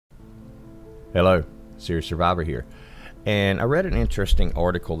Hello, Serious Survivor here. And I read an interesting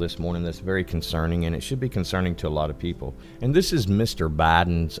article this morning that's very concerning, and it should be concerning to a lot of people. And this is Mr.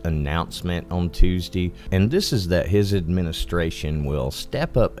 Biden's announcement on Tuesday, and this is that his administration will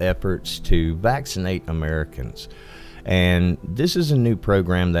step up efforts to vaccinate Americans. And this is a new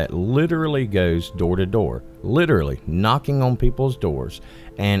program that literally goes door to door, literally knocking on people's doors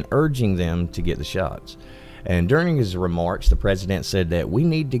and urging them to get the shots. And during his remarks, the president said that we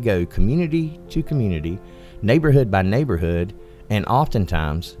need to go community to community, neighborhood by neighborhood, and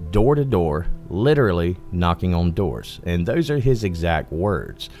oftentimes door to door, literally knocking on doors. And those are his exact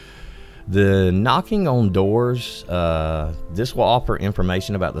words. The knocking on doors, this will offer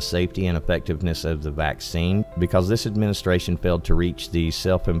information about the safety and effectiveness of the vaccine, because this administration failed to reach the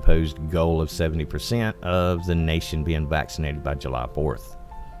self-imposed goal of 70% of the nation being vaccinated by July 4th.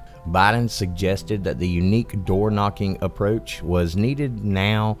 Biden suggested that the unique door-knocking approach was needed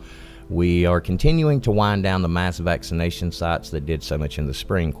now. We are continuing to wind down the mass vaccination sites that did so much in the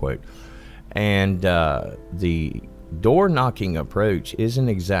spring, quote. And the door-knocking approach isn't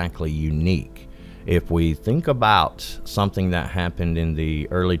exactly unique. If we think about something that happened in the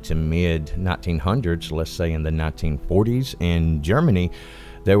early to mid 1900s, let's say in the 1940s in Germany,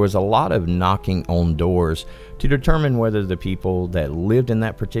 there was a lot of knocking on doors to determine whether the people that lived in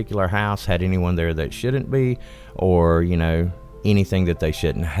that particular house had anyone there that shouldn't be, or, you know, anything that they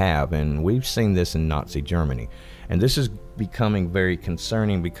shouldn't have. And we've seen this in Nazi Germany. And this is becoming very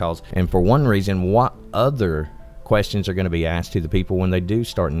concerning because, and for one reason, what other questions are going to be asked to the people when they do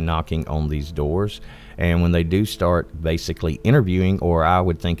start knocking on these doors, and when they do start basically interviewing, or I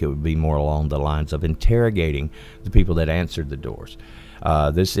would think it would be more along the lines of interrogating the people that answered the doors.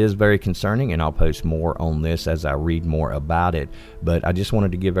 This is very concerning, and I'll post more on this as I read more about it, but I just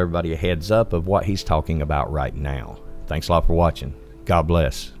wanted to give everybody a heads up of what he's talking about right now. Thanks a lot for watching. God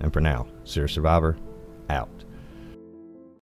bless, and for now, Serious Survivor, out.